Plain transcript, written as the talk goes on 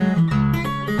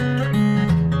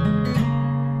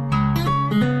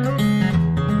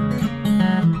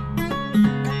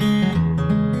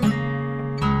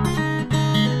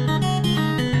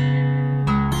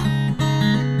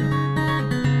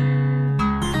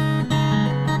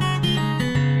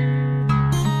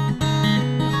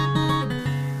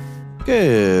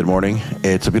Good morning.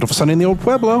 It's a beautiful Sunday in the Old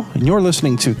Pueblo, and you're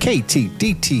listening to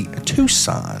KTDT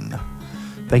Tucson.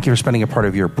 Thank you for spending a part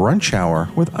of your brunch hour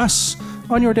with us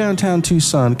on your downtown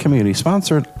Tucson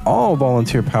community-sponsored,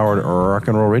 all-volunteer-powered rock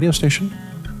and roll radio station.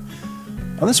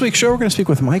 On this week's show, we're going to speak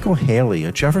with Micheal Haley,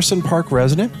 a Jefferson Park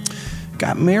resident.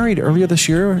 Got married earlier this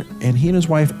year, and he and his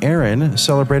wife, Erin,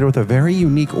 celebrated with a very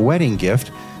unique wedding gift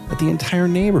that the entire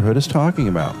neighborhood is talking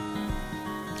about.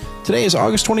 Today is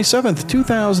August 27th,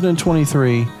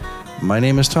 2023. My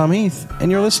name is Tom Heath,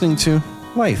 and you're listening to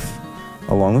Life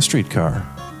Along the Streetcar.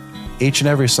 Each and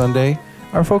every Sunday,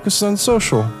 our focus is on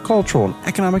social, cultural, and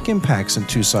economic impacts in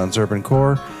Tucson's urban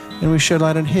core, and we shed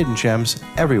light on hidden gems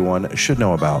everyone should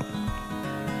know about.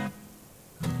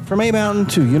 From A Mountain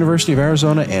to University of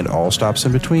Arizona and all stops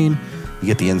in between, you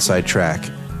get the inside track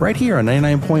right here on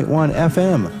 99.1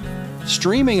 FM.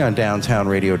 Streaming on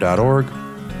downtownradio.org.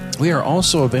 We are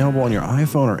also available on your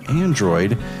iPhone or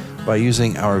Android by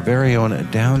using our very own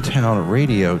Downtown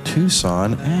Radio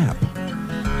Tucson app.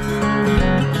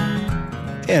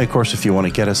 And of course, if you want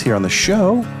to get us here on the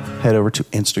show, head over to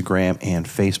Instagram and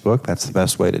Facebook. That's the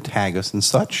best way to tag us and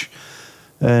such.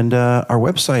 And our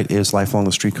website is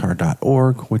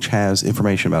lifelongthestreetcar.org, which has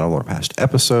information about all our past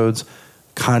episodes,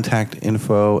 contact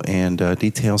info, and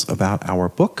details about our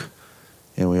book.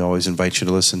 And we always invite you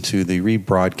to listen to the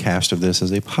rebroadcast of this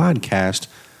as a podcast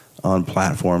on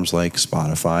platforms like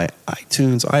Spotify,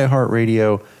 iTunes,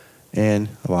 iHeartRadio, and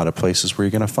a lot of places where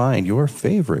you're going to find your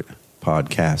favorite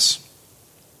podcasts.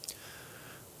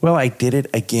 Well, I did it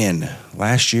again.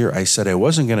 Last year, I said I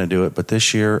wasn't going to do it, but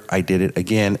this year, I did it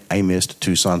again. I missed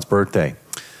Tucson's birthday.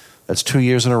 That's 2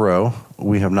 years in a row.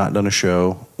 We have not done a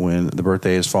show when the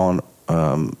birthday has fallen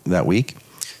that week,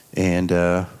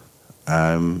 and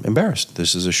I'm embarrassed.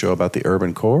 This is a show about the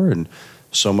urban core, and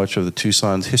so much of the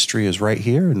Tucson's history is right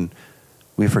here, and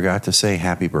we forgot to say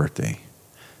happy birthday.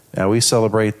 Now, we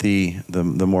celebrate the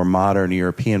more modern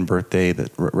European birthday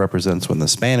that represents when the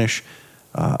Spanish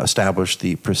established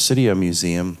the Presidio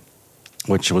Museum,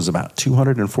 which was about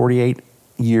 248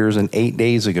 years and 8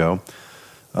 days ago.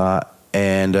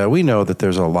 And we know that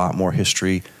there's a lot more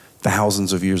history,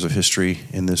 thousands of years of history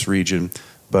in this region.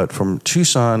 But from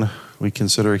Tucson, we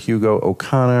consider Hugo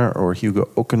O'Connor, or Hugo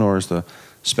Oconor, as the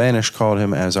Spanish called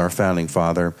him, as our founding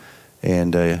father.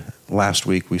 And last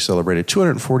week we celebrated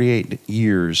 248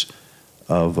 years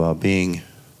of being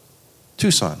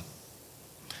Tucson.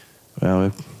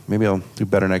 Well, maybe I'll do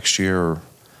better next year, or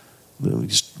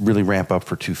just really ramp up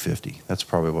for 250. That's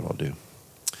probably what I'll do.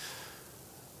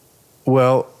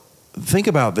 Well, think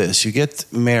about this. You get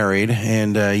married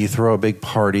and you throw a big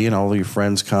party and all of your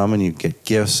friends come and you get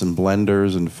gifts and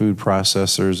blenders and food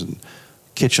processors and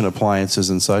kitchen appliances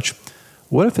and such.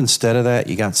 What if instead of that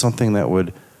you got something that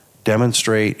would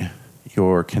demonstrate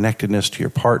your connectedness to your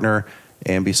partner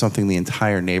and be something the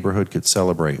entire neighborhood could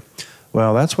celebrate?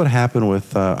 Well, that's what happened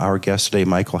with our guest today,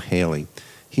 Micheal Haley.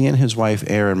 He and his wife,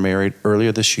 Erin, married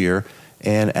earlier this year,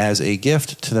 and as a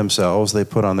gift to themselves, they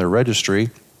put on their registry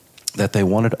that they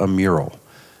wanted a mural.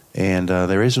 And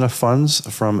they raised enough funds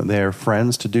from their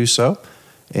friends to do so,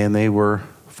 and they were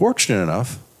fortunate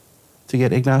enough to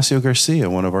get Ignacio Garcia,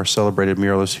 one of our celebrated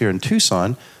muralists here in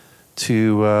Tucson,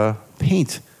 to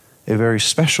paint a very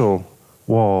special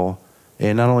wall.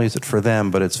 And not only is it for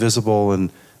them, but it's visible, and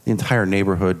the entire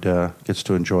neighborhood gets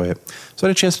to enjoy it. So I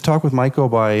had a chance to talk with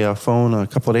Micheal by phone a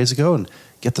couple of days ago and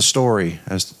get the story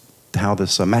as to how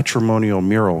this matrimonial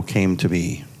mural came to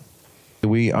be.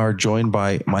 We are joined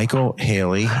by Micheal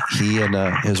Haley. He and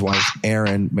his wife,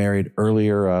 Erin, married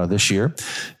earlier this year.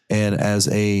 And as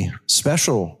a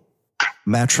special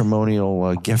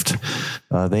matrimonial gift,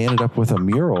 they ended up with a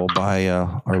mural by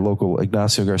our local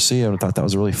Ignacio Garcia. And I thought that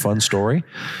was a really fun story.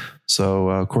 So,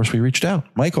 of course, we reached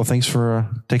out. Micheal, thanks for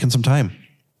taking some time.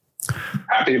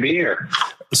 Happy to be here.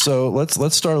 So let's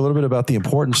start a little bit about the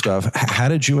important stuff. How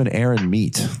did you and Erin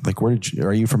meet? Like,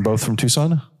 are you both from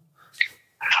Tucson?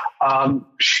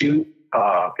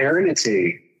 Erin is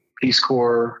a Peace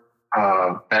Corps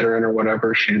veteran or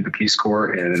whatever. She did the Peace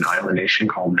Corps in an island nation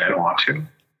called Vanuatu.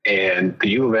 And the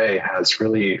U of A has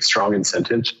really strong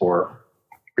incentives for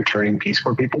returning Peace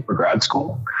Corps people for grad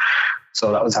school.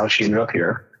 So that was how she ended up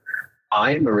here.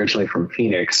 I am originally from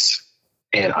Phoenix,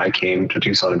 and I came to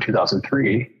Tucson in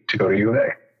 2003 to go to U of A.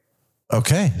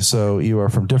 Okay, so you are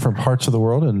from different parts of the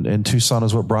world, and Tucson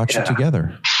is what brought you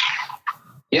together.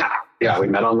 Yeah, we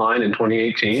met online in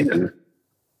 2018, and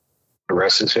the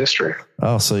rest is history.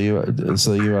 Oh, so you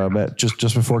met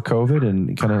just before COVID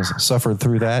and kind of suffered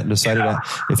through that and decided that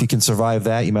if you can survive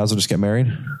that, you might as well just get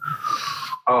married?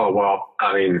 Oh, well,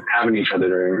 I mean, having each other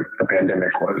during the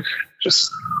pandemic was just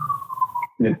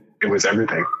it was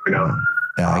everything, you know.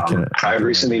 Yeah, I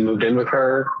recently moved in with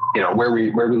her, you know, where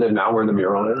we live now, where the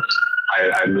Mural is.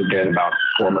 I moved in about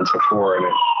 4 months before,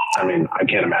 and I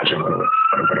can't imagine what it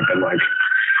would have been like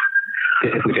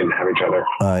if we didn't have each other.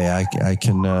 Yeah,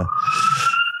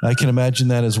 I can imagine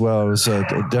that as well. It was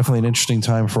definitely an interesting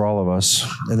time for all of us.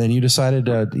 And then you decided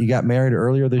you got married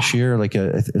earlier this year, like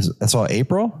that's all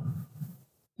April?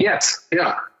 Yes.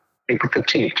 Yeah. April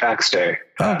 15th, tax day.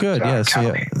 Oh, good. Yeah.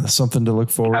 So something to look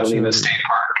forward Catalina to. State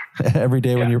Park. Every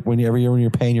day every year when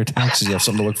you're paying your taxes, you have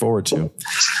something to look forward to.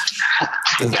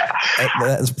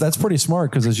 That's pretty smart,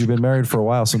 because as you've been married for a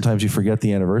while, sometimes you forget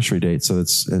the anniversary date. So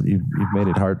you've made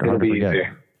it hard to forget. Easy.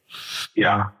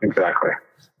 Yeah, exactly.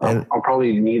 I'll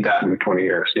probably need that in 20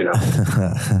 years, you know.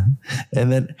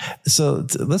 And then,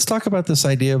 let's talk about this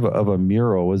idea of a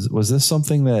mural. Was this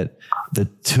something that the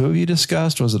two of you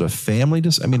discussed? Was it a family?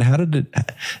 How did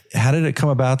it come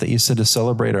about that you said, to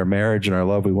celebrate our marriage and our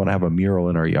love, we want to have a mural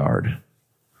in our yard?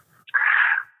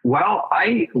 Well,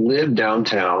 I lived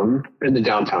downtown, in the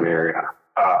downtown area,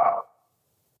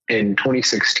 in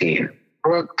 2016,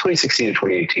 or 2016 to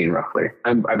 2018, roughly.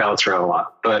 I bounced around a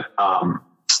lot, but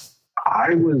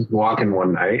I was walking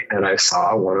one night and I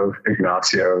saw one of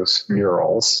Ignacio's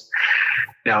murals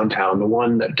downtown, the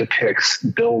one that depicts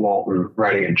Bill Walton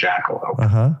riding a jackalope.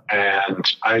 Uh-huh. And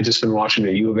I had just been watching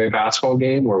a U of A basketball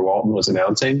game where Walton was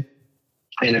announcing.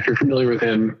 And if you're familiar with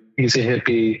him, he's a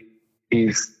hippie.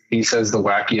 He says the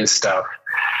wackiest stuff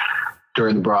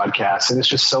during the broadcast, and it's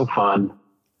just so fun.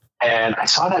 And I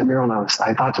saw that mural and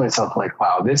I thought to myself, like,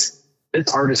 wow, this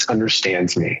artist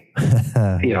understands me.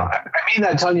 You know, I mean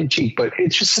that tongue in cheek, but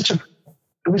it's just it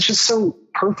was just so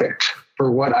perfect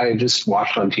for what I just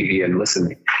watched on TV and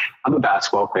listened. I'm a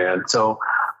basketball fan. So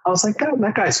I was like,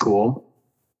 that guy's cool.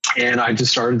 And I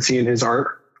just started seeing his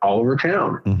art all over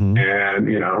town. Mm-hmm.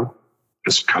 And, you know,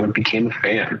 just kind of became a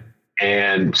fan.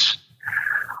 And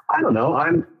I don't know,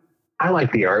 I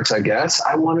like the arts, I guess.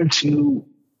 I wanted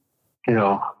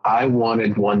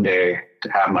one day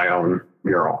to have my own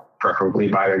mural, preferably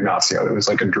by Ignacio. It was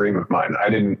like a dream of mine. I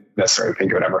didn't necessarily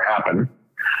think it would ever happen,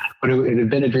 but it had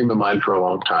been a dream of mine for a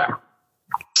long time.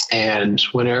 And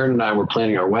when Aaron and I were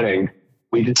planning our wedding,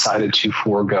 we decided to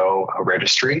forego a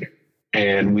registry,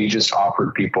 and we just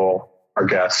offered people, our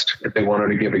guests, if they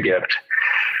wanted to give a gift,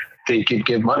 they could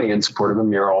give money in support of a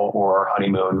mural or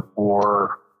honeymoon,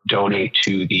 or donate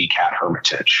to the Cat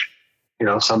Hermitage. You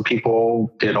know, some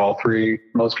people did all three.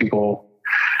 Most people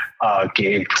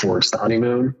gave towards the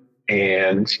honeymoon,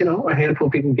 and, you know, a handful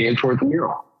of people gave toward the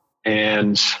mural.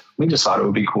 And we just thought it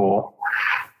would be cool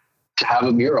to have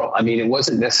a mural. I mean, it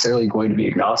wasn't necessarily going to be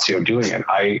Ignacio doing it.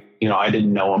 I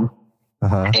didn't know him.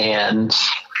 Uh-huh. And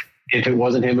if it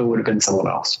wasn't him, it would have been someone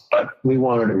else, but we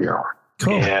wanted a mural.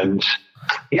 Cool. And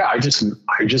yeah, I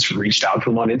just reached out to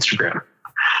him on Instagram.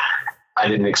 I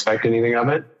didn't expect anything of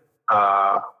it.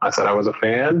 I said I was a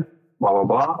fan, blah, blah,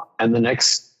 blah. And the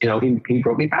next, you know, he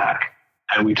wrote me back,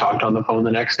 and we talked on the phone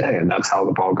the next day, and that's how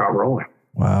the ball got rolling.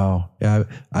 Wow. Yeah.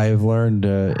 I've learned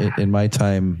in my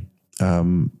time,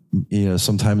 you know,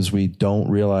 sometimes we don't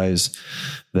realize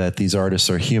that these artists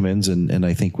are humans. And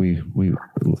I think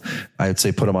I'd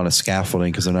say put them on a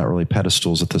scaffolding, because they're not really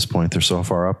pedestals at this point. They're so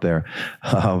far up there.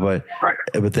 But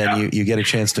then you get a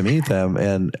chance to meet them.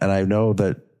 And I know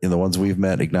that, you know, the ones we've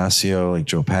met, Ignacio, like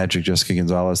Joe Patrick, Jessica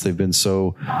Gonzalez, they've been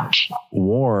so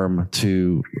warm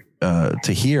to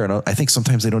hear. And I think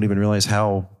sometimes they don't even realize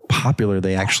how popular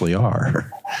they actually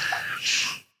are.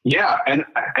 Yeah.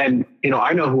 And, you know,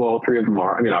 I know who all three of them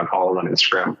are. I mean, I follow them on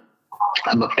Instagram.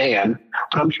 I'm a fan,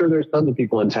 but I'm sure there's tons of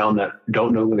people in town that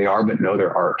don't know who they are, but know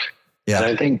their art. Yeah.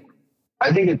 And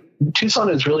I think Tucson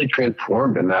has really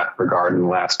transformed in that regard in the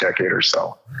last decade or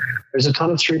so. There's a ton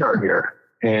of street art here,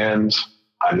 and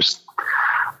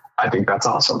I think that's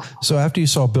awesome. So after you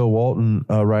saw Bill Walton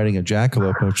riding a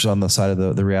jackalope, which is on the side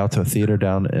of the Rialto Theater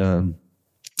down,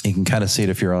 you can kind of see it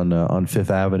if you're on Fifth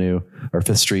Avenue or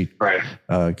Fifth Street, right?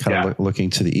 Looking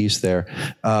to the east there.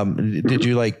 Did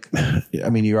you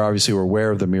you obviously were aware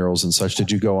of the murals and such.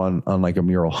 Did you go on like a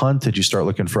mural hunt? Did you start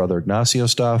looking for other Ignacio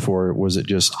stuff, or was it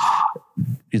just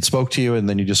it spoke to you and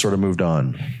then you just sort of moved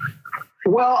on?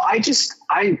 Well,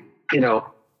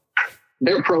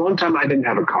 there for a long time I didn't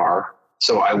have a car,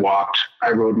 so I walked,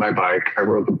 I rode my bike, I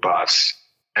rode the bus,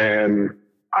 and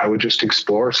I would just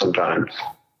explore sometimes.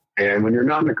 And when you're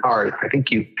not in the car, I think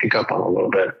you pick up on a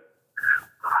little bit.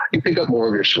 You pick up more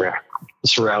of your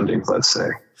surroundings, let's say.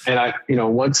 And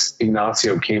once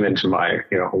Ignacio came into my,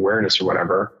 awareness or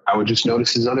whatever, I would just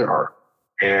notice his other art.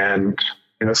 And,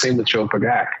 same with Joe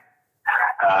Pagak.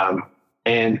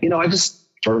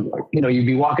 sort of like, you'd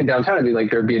be walking downtown and be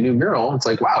like, there'd be a new mural. It's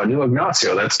like, wow, a new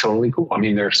Ignacio. That's totally cool. I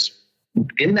mean, there's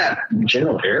in that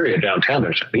general area downtown,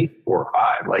 there's at least 4 or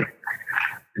 5, like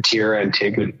the Tierra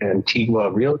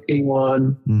Antigua Realty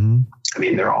one. Mm-hmm. I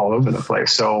mean, they're all over the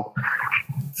place. So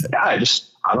yeah, I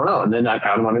don't know. And then I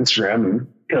found them on Instagram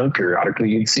and, periodically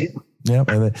you'd see them. Yeah,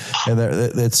 and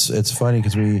it's funny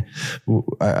because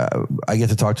I get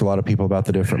to talk to a lot of people about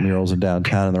the different murals in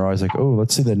downtown, and they're always like, "Oh,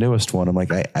 let's see the newest one." I'm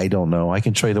like, I don't know. I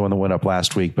can show you the one that went up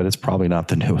last week, but it's probably not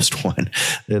the newest one.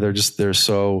 There's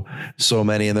so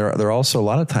many, and they're also a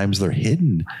lot of times they're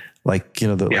hidden. Like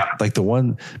like the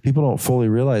one people don't fully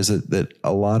realize that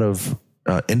a lot of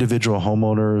individual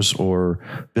homeowners or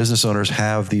business owners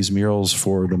have these murals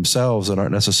for themselves that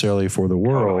aren't necessarily for the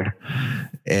world,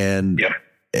 and. Yeah.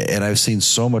 And I've seen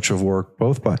so much of work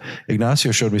both by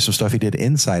Ignacio showed me some stuff he did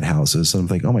inside houses. And I'm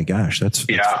like, oh my gosh, that's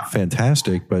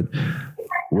fantastic. But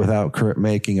without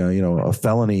making a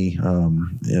felony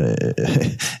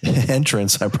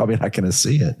entrance, I'm probably not going to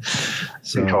see it.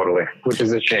 So. Totally. Which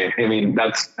is a shame.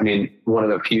 One of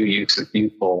the few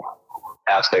useful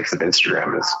aspects of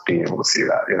Instagram is being able to see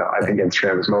that. I think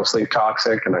Instagram is mostly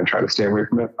toxic and I try to stay away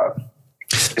from it, but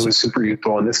it was super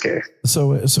useful in this case.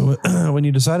 So when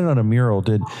you decided on a mural,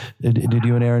 did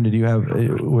you and Erin,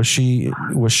 was she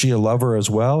a lover as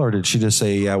well, or did she just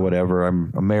say, yeah, whatever,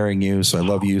 I'm marrying you, so I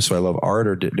love you, so I love art,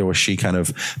 or was she kind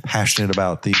of passionate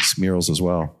about these murals as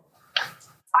well?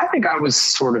 I think I was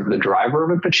sort of the driver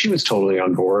of it, but she was totally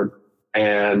on board,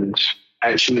 and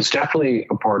she was definitely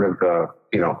a part of the,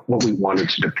 what we wanted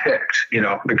to depict,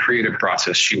 the creative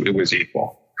process. It was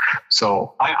equal.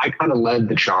 So I kind of led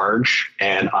the charge,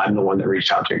 and I'm the one that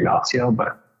reached out to Ignacio,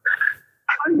 but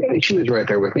she was right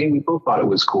there with me. We both thought it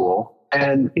was cool.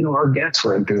 And, our guests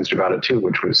were enthused about it too,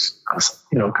 which was,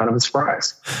 kind of a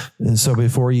surprise. And so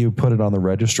before you put it on the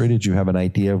registry, did you have an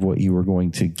idea of what you were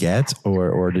going to get,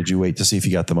 or did you wait to see if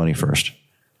you got the money first?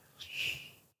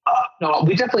 No,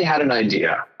 we definitely had an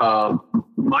idea.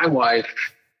 My wife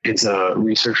is a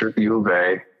researcher at the U of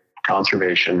A,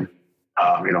 conservation.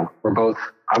 We're both,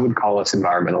 I would call us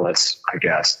environmentalists, I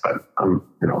guess, but I'm,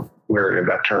 wary of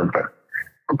that term, but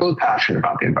we're both passionate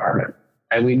about the environment.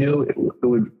 And we knew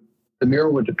the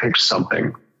mural would depict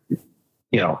something,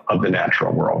 of the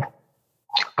natural world,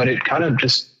 but it kind of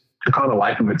just took on a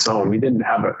life of its own. We didn't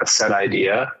have a set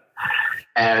idea,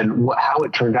 and how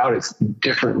it turned out is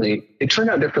differently. It turned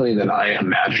out differently than I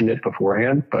imagined it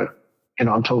beforehand, but,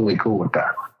 I'm totally cool with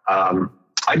that.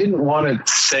 I didn't want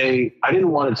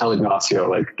to tell Ignacio,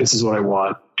 like, this is what I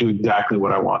want, do exactly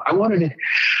what I want.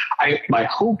 My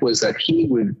hope was that he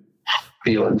would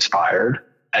feel inspired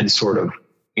and sort of,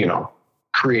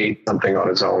 create something on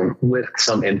his own with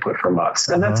some input from us.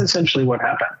 And that's essentially what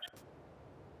happened.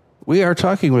 We are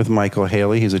talking with Micheal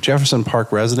Haley. He's a Jefferson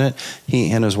Park resident.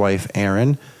 He and his wife,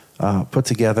 Erin, put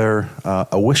together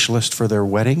a wish list for their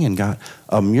wedding and got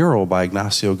a mural by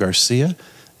Ignacio Garcia.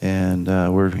 And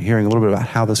we're hearing a little bit about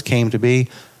how this came to be.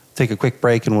 Take a quick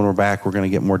break, and when we're back, we're going to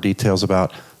get more details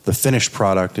about the finished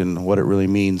product and what it really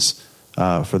means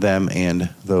for them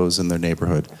and those in their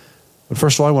neighborhood. But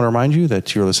first of all, I want to remind you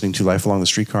that you're listening to Life Along the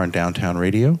Streetcar on Downtown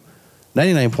Radio,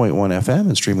 99.1 FM,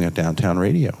 and streaming at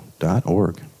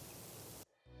downtownradio.org.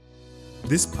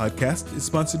 This podcast is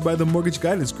sponsored by the Mortgage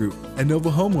Guidance Group and Nova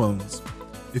Home Loans.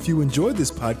 If you enjoyed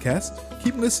this podcast,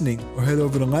 keep listening or head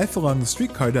over to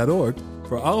lifealongthestreetcar.org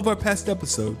for all of our past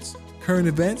episodes, current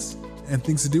events, and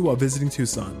things to do while visiting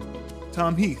Tucson.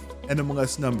 Tom Heath,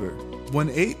 NMLS number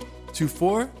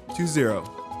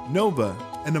 182420. Nova,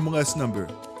 NMLS number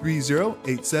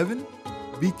 3087.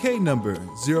 BK number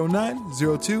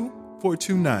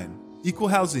 0902429. Equal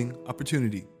housing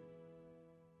opportunity.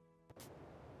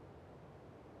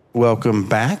 Welcome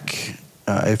back.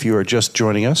 If you are just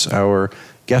joining us, our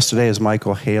guest today is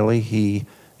Micheal Haley. He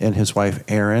and his wife,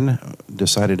 Erin,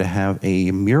 decided to have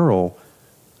a mural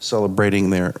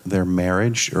celebrating their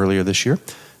marriage earlier this year.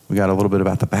 We got a little bit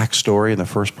about the backstory in the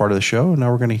first part of the show, and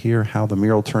now we're going to hear how the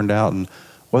mural turned out and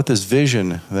what this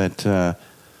vision that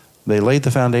they laid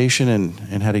the foundation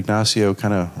and had Ignacio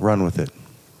kind of run with it.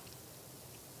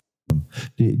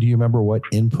 Do you remember what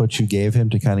input you gave him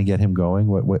to kind of get him going?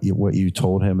 What you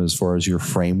told him as far as your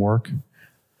framework?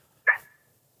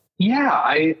 Yeah,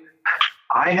 I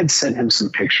had sent him some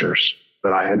pictures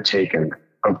that I had taken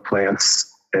of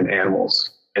plants and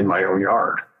animals in my own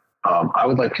yard. I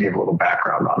would like to give a little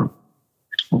background on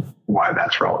why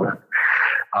that's relevant.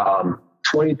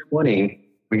 2020,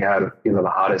 we had the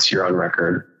hottest year on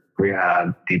record. We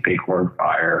had the Bighorn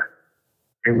Fire.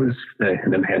 It was the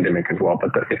pandemic as well.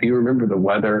 But if you remember, the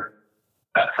weather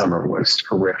that summer was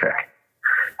horrific.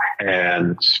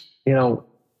 And,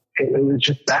 it was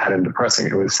just sad and depressing.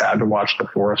 It was sad to watch the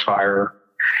forest fire,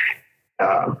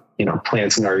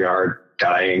 plants in our yard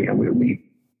dying. And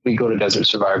we go to Desert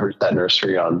Survivors, that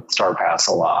nursery on Star Pass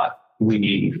a lot.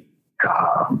 We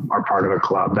are part of a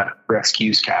club that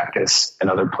rescues cactus and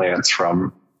other plants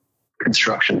from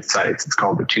construction sites. It's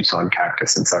called the Tucson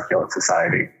Cactus and Succulent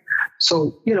Society.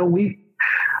 So,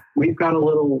 we've got a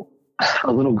little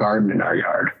garden in our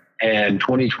yard, and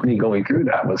 2020 going through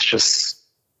that was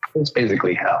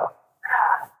basically hell.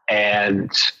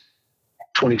 And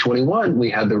 2021, we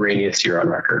had the rainiest year on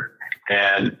record.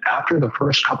 And after the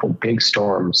first couple big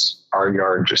storms, our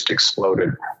yard just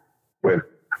exploded with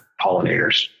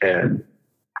pollinators and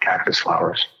cactus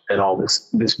flowers, and all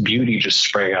this beauty just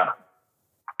sprang up.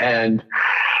 And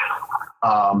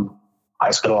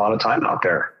I spent a lot of time out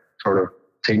there sort of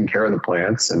taking care of the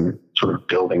plants and sort of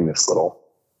building this little,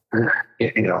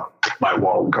 my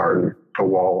walled garden to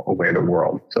wall away the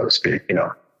world, so to speak,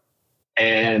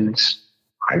 And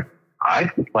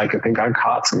I like to think I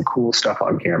caught some cool stuff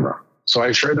on camera. So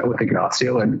I shared that with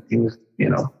Ignacio, and he was,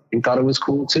 he thought it was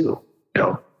cool too.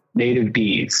 Native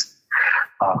bees,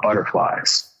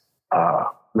 butterflies,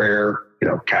 rare,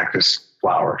 cactus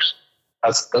flowers.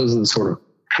 Those are the sort of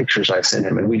pictures I sent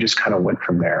him, and we just kind of went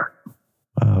from there.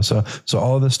 So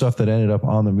all of the stuff that ended up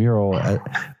on the mural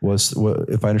was,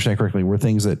 if I understand correctly, were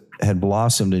things that had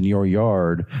blossomed in your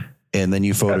yard, and then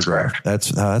you photographed.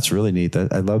 That's really neat.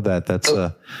 I love that. That's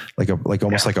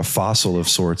almost like a fossil of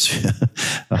sorts,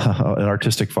 an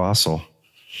artistic fossil.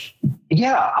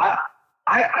 Yeah,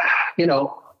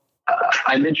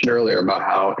 I mentioned earlier about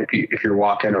how if you're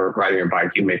walking or riding your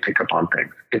bike, you may pick up on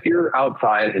things. If you're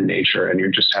outside in nature and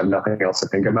you just have nothing else to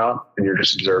think about and you're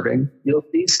just observing, you'll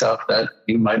see stuff that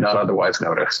you might not otherwise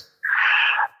notice.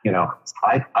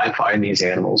 I find these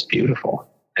animals beautiful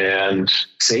and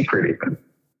sacred even,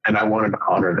 and I wanted to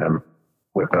honor them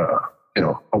with a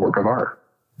work of art.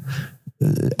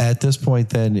 At this point,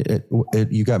 then,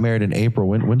 you got married in April.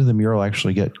 When did the mural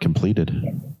actually get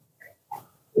completed?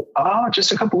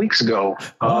 Just a couple weeks ago.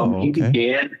 He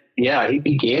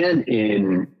began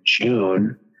in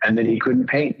June, and then he couldn't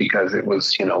paint because it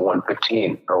was,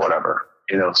 1:15 or whatever,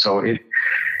 so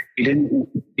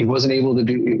he wasn't able to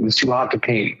do, it was too hot to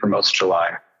paint for most of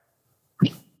July.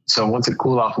 So once it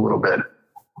cooled off a little bit,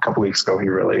 a couple weeks ago, he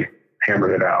really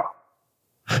hammered it out.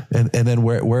 And then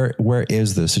where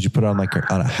is this? Did you put it on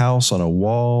on a house, on a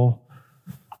wall?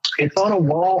 It's on a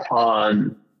wall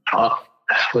on,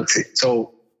 let's see.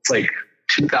 So it's like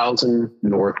 2000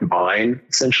 North Vine,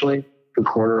 essentially, the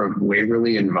corner of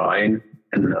Waverly and Vine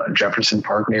in the Jefferson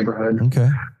Park neighborhood. Okay.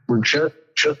 We're just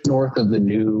north of the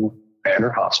new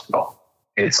Banner Hospital.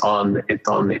 It's on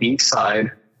the east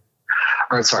side,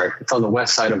 it's on the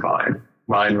west side of Vine.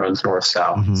 Vine runs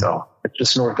north-south. Mm-hmm. So it's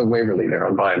just north of Waverly there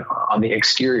on Vine, on the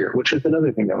exterior, which is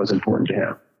another thing that was important to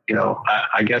him.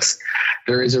 I guess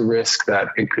there is a risk that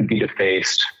it could be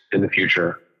defaced in the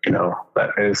future.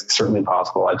 That is certainly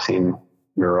possible. I've seen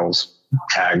murals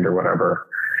tagged or whatever,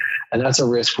 and that's a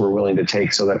risk we're willing to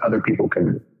take so that other people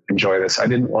can enjoy this. I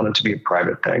didn't want it to be a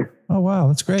private thing. Oh, wow.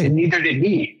 That's great. And neither did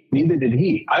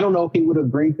he. I don't know if he would have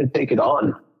agreed to take it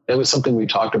on. That was something we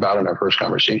talked about in our first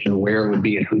conversation, where it would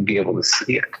be and who'd be able to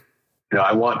see it.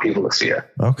 I want people to see it.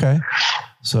 Okay.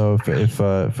 So if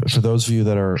for those of you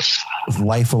that are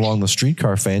Life Along the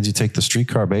Streetcar fans, you take the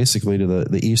streetcar basically to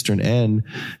the eastern end,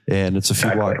 and it's a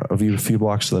few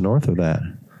blocks to the north of that.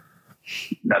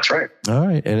 That's right. All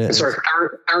right. And it's our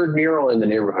third mural in the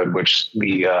neighborhood, which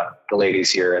the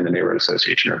ladies here in the neighborhood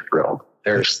association are thrilled.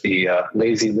 There's the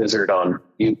Lazy Lizard on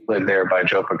Euclid there by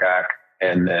Joe Pagak,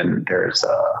 and then there's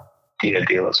Dia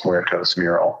de los Muertos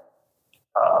mural.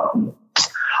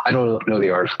 I don't know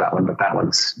the artist of that one, but that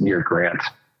one's near Grant.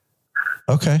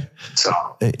 Okay. So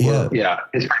it's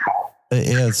pretty cool.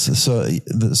 Yeah. So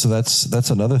that's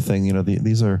another thing.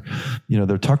 These are,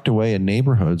 they're tucked away in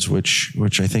neighborhoods,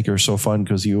 which I think are so fun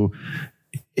because you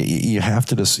have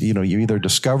to just, you either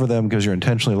discover them because you're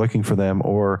intentionally looking for them,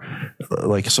 or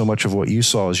like so much of what you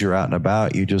saw as you're out and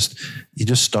about, you just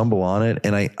stumble on it.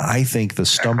 And I think the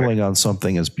stumbling on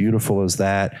something as beautiful as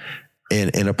that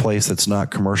in a place that's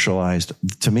not commercialized,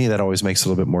 to me, that always makes it a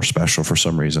little bit more special for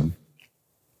some reason.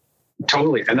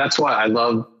 Totally. And that's why I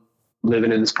love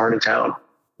living in this part of town.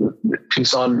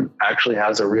 Tucson actually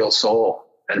has a real soul,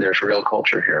 and there's real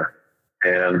culture here.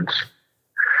 And,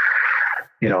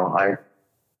 I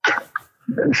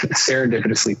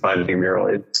serendipitously finding a mural,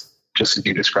 it's just as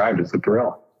you described, as a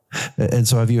thrill. And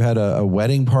so have you had a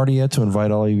wedding party yet to invite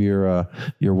all of your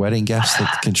wedding guests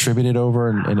that contributed over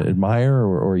and admire,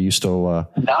 or are you still?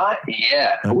 Not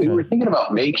yet. Okay. We were thinking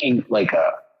about making like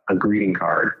a greeting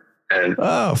card and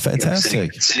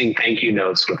fantastic! Sending thank you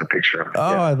notes with a picture of it. Oh,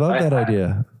 I love that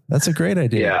idea. That's a great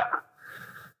idea. Yeah.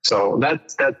 So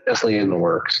that's definitely in the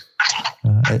works.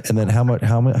 And then how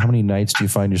many nights do you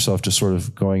find yourself just sort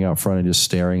of going out front and just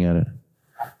staring at it?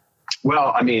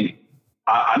 Well, I mean,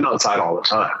 I'm outside all the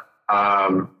time.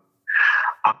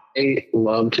 I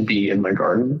love to be in my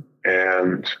garden,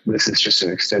 and this is just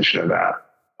an extension of that.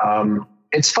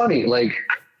 It's funny, like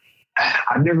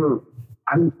I'm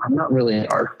not really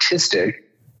artistic,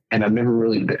 and I've never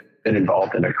really been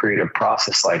involved in a creative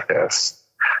process like this.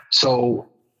 So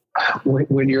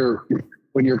when you're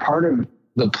part of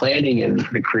the planning and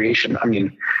the creation, I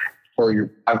mean,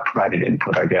 I've provided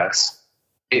input, I guess.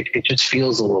 It just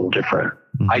feels a little different.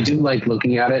 Mm-hmm. I do like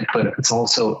looking at it, but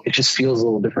it just feels a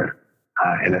little different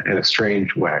in a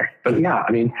strange way. But yeah,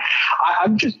 I mean,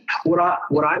 I'm just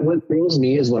what thrills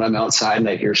me is when I'm outside and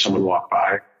I hear someone walk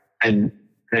by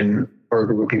or a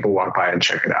group of people walk by and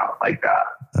check it out like that.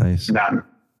 Nice.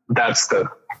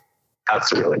 That's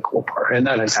the really cool part, and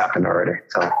that has happened already.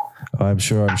 So. I'm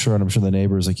sure the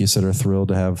neighbors, like you said, are thrilled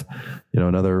to have,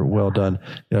 another well done.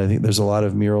 I think there's a lot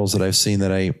of murals that I've seen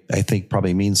that I think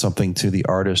probably mean something to the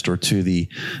artist or to the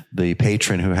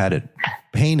patron who had it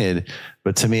painted.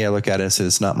 But to me, I look at it and say,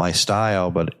 it's not my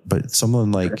style, but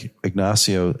someone like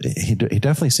Ignacio, he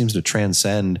definitely seems to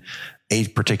transcend a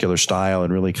particular style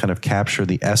and really kind of capture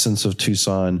the essence of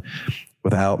Tucson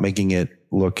without making it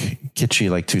look kitschy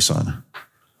like Tucson.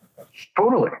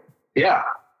 Totally. Yeah.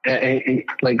 And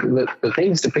like the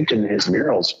things depicted in his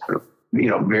murals,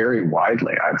 vary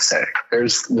widely, I'd say.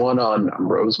 There's one on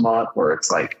Rosemont where it's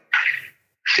like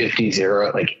 50s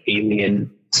era, like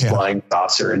alien flying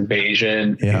saucer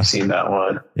invasion. Yeah. You've seen that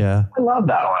one. Yeah. I love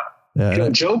that one. Yeah.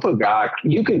 Joe Pagak,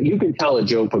 you can tell a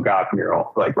Joe Pagak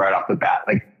mural, like right off the bat,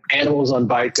 like animals on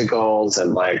bicycles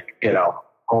and like,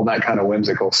 all that kind of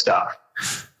whimsical stuff.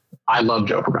 I love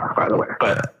Joe Pagak, by the way,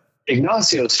 but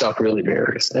Ignacio's stuff really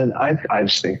varies, and I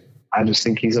just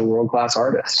think he's a world-class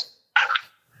artist.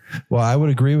 Well, I would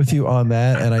agree with you on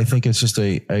that, and I think it's just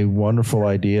a wonderful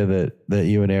idea that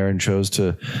you and Aaron chose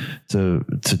to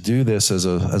do this as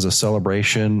a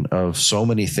celebration of so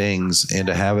many things, and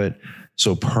to have it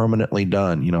so permanently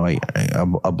done.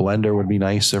 A blender would be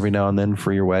nice every now and then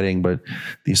for your wedding, but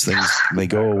these things, they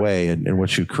go away, and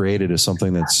what you created is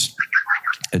something that's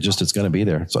it's going to be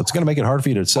there. So it's going to make it hard for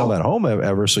you to sell that home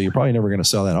ever. So you're probably never going to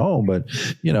sell that home, but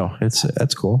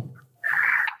that's cool.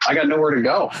 I got nowhere to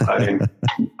go. I mean,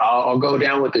 I'll go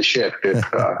down with the ship if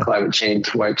climate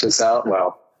change wipes us out.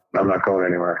 Well, I'm not going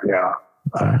anywhere. Yeah.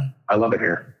 I love it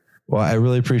here. Well, I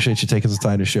really appreciate you taking the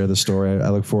time to share the story. I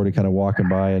look forward to kind of walking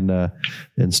by and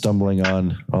stumbling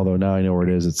on, although now I know where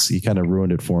it is. You kind of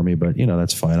ruined it for me, but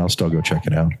that's fine. I'll still go check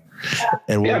it out.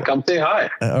 And come say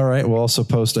hi. All right. We'll also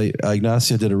post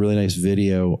Ignacio did a really nice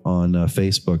video on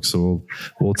Facebook. So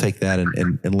we'll take that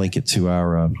and link it to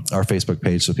our Facebook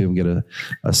page so people can get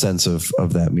a sense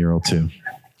of that mural too.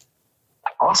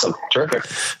 Awesome. Terrific.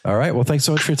 All right. Well, thanks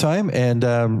so much for your time. And,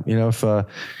 if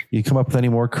you come up with any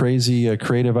more crazy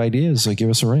creative ideas, give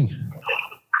us a ring.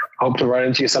 Hope to run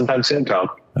into you sometime soon, Tom.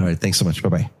 All right. Thanks so much.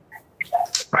 Bye-bye.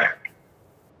 Bye.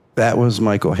 That was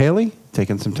Micheal Haley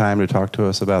taking some time to talk to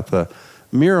us about the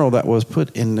mural that was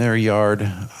put in their yard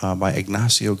by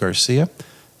Ignacio Garcia.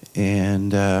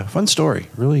 And fun story.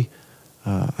 Really,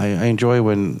 I enjoy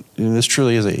when this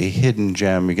truly is a hidden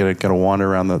gem. You got to wander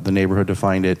around the neighborhood to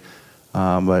find it.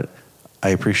 But I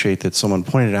appreciate that someone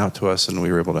pointed it out to us and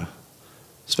we were able to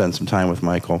spend some time with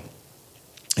Micheal.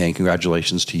 And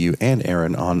congratulations to you and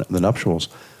Aaron on the nuptials.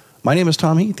 My name is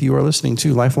Tom Heath. You are listening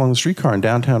to Life Along the Streetcar on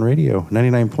Downtown Radio,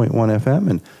 99.1 FM,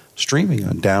 and streaming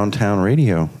on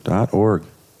downtownradio.org.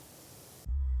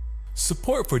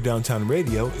 Support for Downtown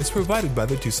Radio is provided by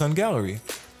the Tucson Gallery,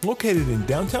 located in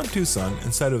downtown Tucson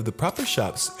inside of the proper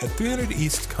shops at 300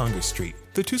 East Congress Street.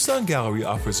 The Tucson Gallery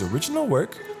offers original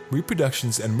work,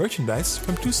 reproductions, and merchandise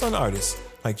from Tucson artists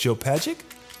like Joe Pagic,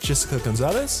 Jessica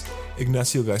Gonzalez,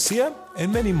 Ignacio Garcia,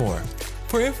 and many more.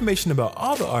 For information about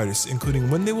all the artists, including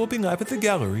when they will be live at the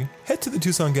gallery, head to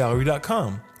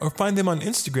thetucsongallery.com or find them on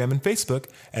Instagram and Facebook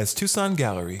as Tucson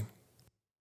Gallery.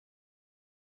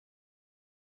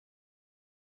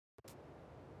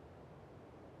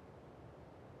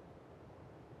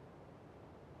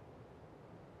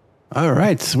 All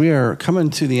right, so we are coming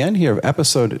to the end here of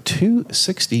episode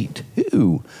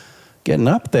 262. Getting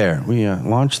up there. We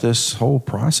launched this whole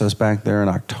process back there in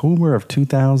October of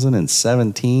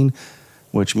 2017,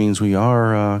 which means we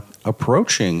are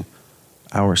approaching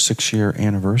our 6-year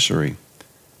anniversary.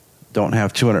 Don't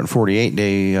have 248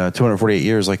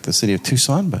 years like the city of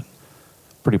Tucson, but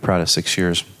pretty proud of 6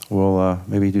 years. We'll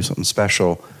maybe do something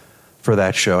special for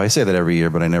that show. I say that every year,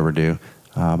 but I never do.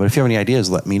 But if you have any ideas,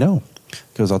 let me know.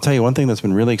 Because I'll tell you one thing that's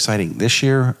been really exciting. This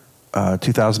year,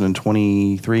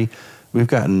 2023, we've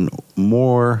gotten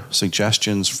more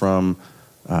suggestions from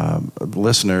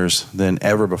listeners than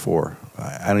ever before.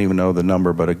 I don't even know the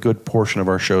number, but a good portion of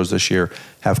our shows this year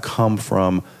have come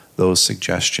from those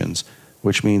suggestions,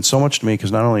 which means so much to me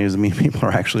because not only does it mean people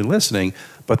are actually listening,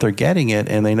 but they're getting it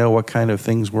and they know what kind of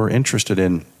things we're interested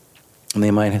in. And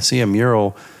they might see a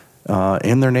mural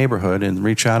in their neighborhood and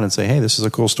reach out and say, hey, this is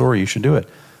a cool story, you should do it.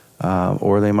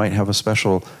 Or they might have a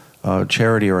special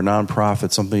charity or a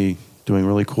nonprofit, something doing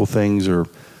really cool things, or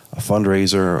a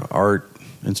fundraiser, art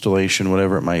installation,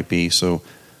 whatever it might be. So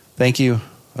thank you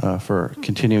for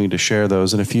continuing to share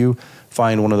those. And if you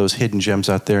find one of those hidden gems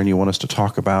out there and you want us to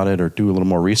talk about it or do a little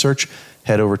more research,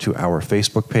 head over to our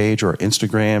Facebook page or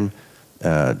Instagram,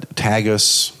 tag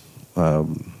us,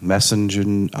 message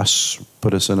us,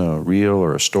 put us in a reel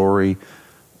or a story.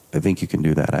 I think you can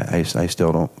do that. I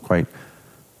still don't quite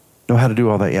know how to do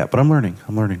all that yet, but I'm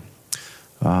learning.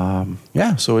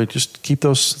 So it just keep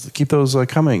those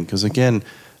coming, because again,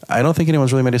 I don't think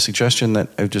anyone's really made a suggestion that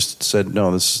I've just said,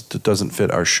 no, this doesn't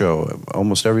fit our show.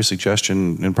 Almost every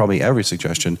suggestion, and probably every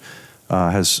suggestion,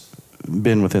 has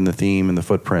been within the theme and the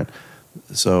footprint.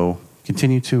 So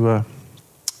continue to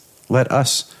let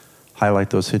us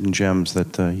highlight those hidden gems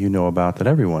that you know about, that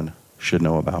everyone should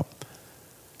know about.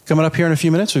 Coming up here in a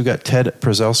few minutes, we've got Ted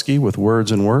Przelski with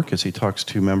Words and Work as he talks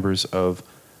to members of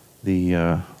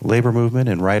the labor movement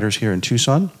and writers here in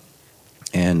Tucson.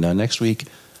 And next week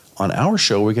on our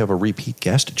show, we have a repeat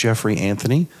guest, Jeffrey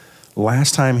Anthony.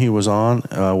 Last time he was on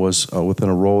was within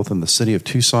a role within the city of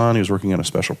Tucson. He was working on a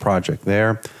special project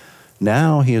there.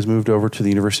 Now he has moved over to the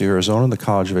University of Arizona, the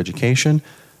College of Education,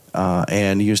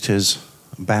 and used his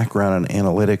background in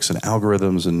analytics and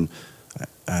algorithms and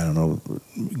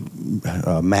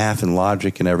math and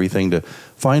logic and everything to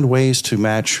find ways to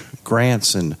match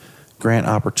grants and grant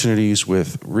opportunities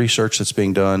with research that's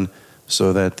being done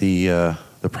so that the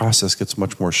process gets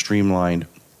much more streamlined.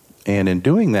 And in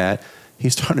doing that, he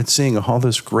started seeing all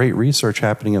this great research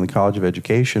happening in the College of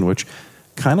Education, which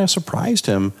kind of surprised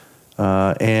him,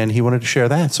 and he wanted to share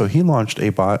that. So he launched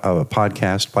a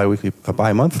podcast,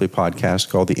 bi-monthly podcast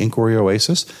called The Inquiry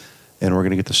Oasis, and we're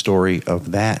going to get the story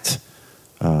of that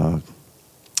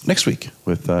next week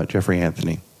with Jeffrey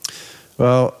Anthony.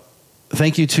 Well,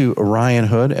 thank you to Orion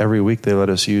Hood. Every week they let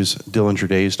us use Dillinger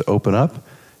Days to open up.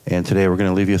 And today we're going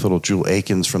to leave you with little Jewel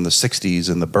Akins from the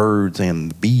 60s and the birds and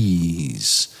the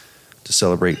bees to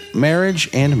celebrate marriage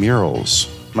and murals.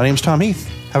 My name's Tom Heath.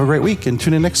 Have a great week and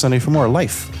tune in next Sunday for more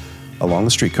Life Along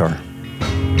the Streetcar.